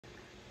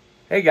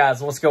Hey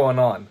guys, what's going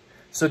on?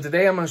 So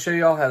today I'm going to show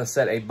you all how to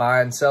set a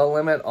buy and sell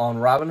limit on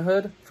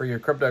Robinhood for your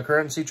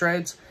cryptocurrency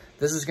trades.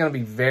 This is going to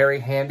be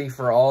very handy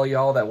for all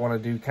y'all that want to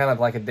do kind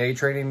of like a day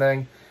trading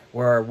thing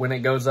where when it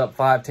goes up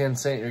 5-10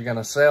 cents, you're going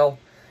to sell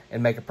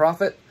and make a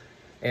profit.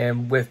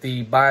 And with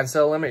the buy and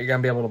sell limit, you're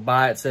going to be able to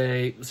buy it,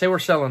 say we're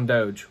selling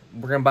Doge.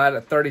 We're going to buy it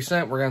at 30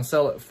 cents. We're going to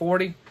sell it at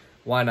 40.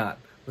 Why not?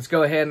 Let's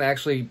go ahead and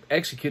actually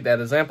execute that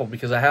example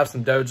because I have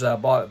some Doge that I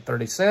bought at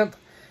 30 cents.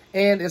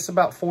 And it's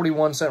about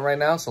 41 cents right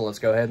now, so let's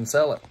go ahead and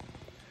sell it.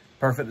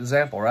 Perfect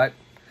example, right?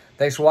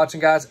 Thanks for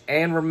watching, guys.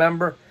 And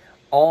remember,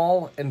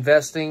 all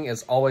investing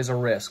is always a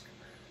risk.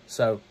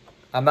 So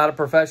I'm not a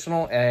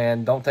professional,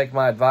 and don't take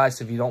my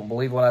advice if you don't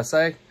believe what I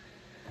say.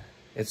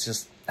 It's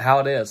just how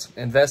it is.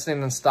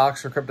 Investing in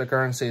stocks or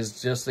cryptocurrency is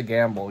just a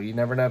gamble. You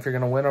never know if you're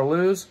going to win or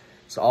lose.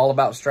 It's all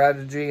about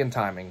strategy and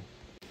timing.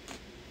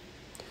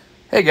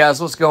 Hey,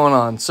 guys, what's going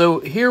on? So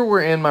here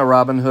we're in my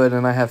Robinhood,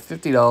 and I have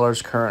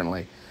 $50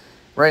 currently.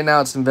 Right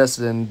now it's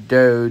invested in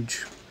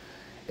Doge,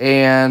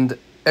 and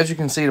as you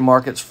can see, the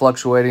market's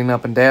fluctuating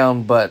up and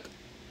down, but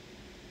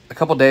a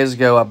couple days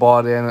ago I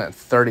bought in at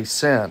 30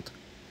 cents.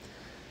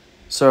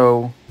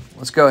 So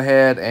let's go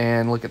ahead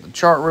and look at the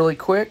chart really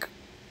quick.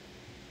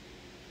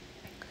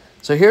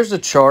 So here's the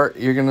chart.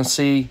 You're going to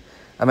see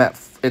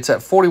it's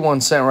at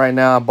 41 cents right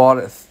now. I bought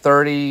it at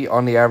 30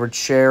 on the average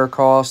share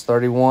cost,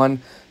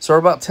 31. So we're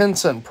about 10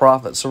 cent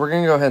profit. So we're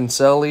going to go ahead and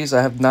sell these.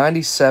 I have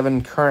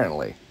 97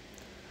 currently.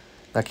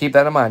 Now keep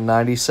that in mind,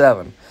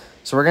 97.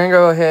 So we're going to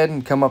go ahead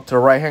and come up to the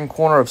right-hand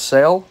corner of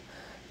sale,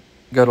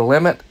 go to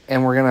limit,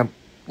 and we're going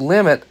to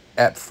limit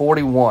at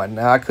 41.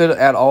 Now I could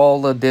add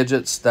all the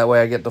digits, that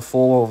way I get the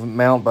full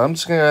amount, but I'm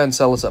just going to go ahead and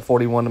sell this at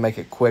 41 to make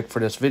it quick for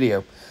this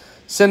video.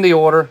 Send the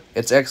order,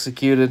 it's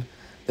executed,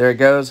 there it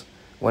goes,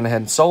 went ahead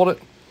and sold it.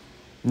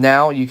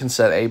 Now you can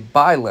set a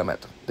buy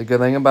limit. The good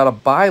thing about a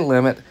buy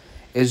limit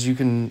is you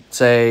can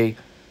say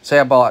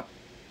I bought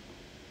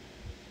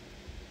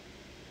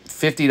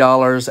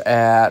 $50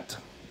 at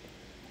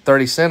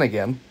 30 cents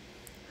again.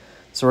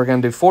 So we're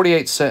going to do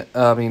 30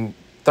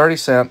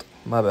 cents,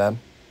 my bad.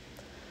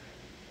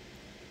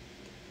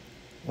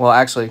 Well,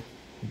 actually,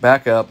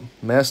 back up,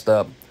 messed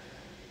up.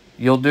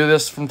 You'll do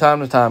this from time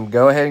to time.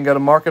 Go ahead and go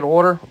to market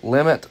order,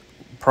 limit,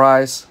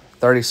 price,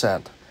 30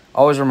 cents.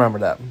 Always remember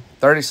that,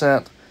 30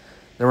 cents.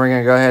 Then we're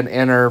going to go ahead and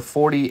enter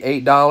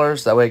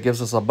 $48. That way it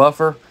gives us a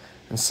buffer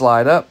and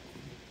slide up.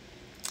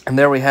 And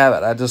there we have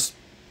it. I just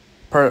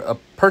a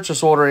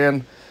purchase order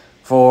in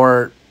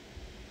for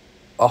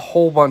a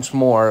whole bunch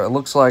more. It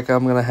looks like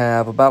I'm going to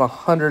have about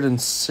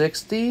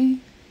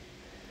 160.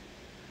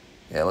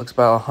 Yeah, it looks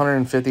about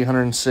 150,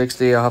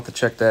 160. I'll have to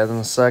check that in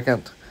a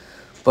second.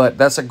 But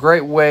that's a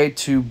great way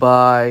to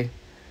buy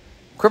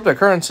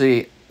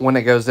cryptocurrency when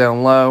it goes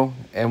down low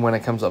and when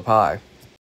it comes up high.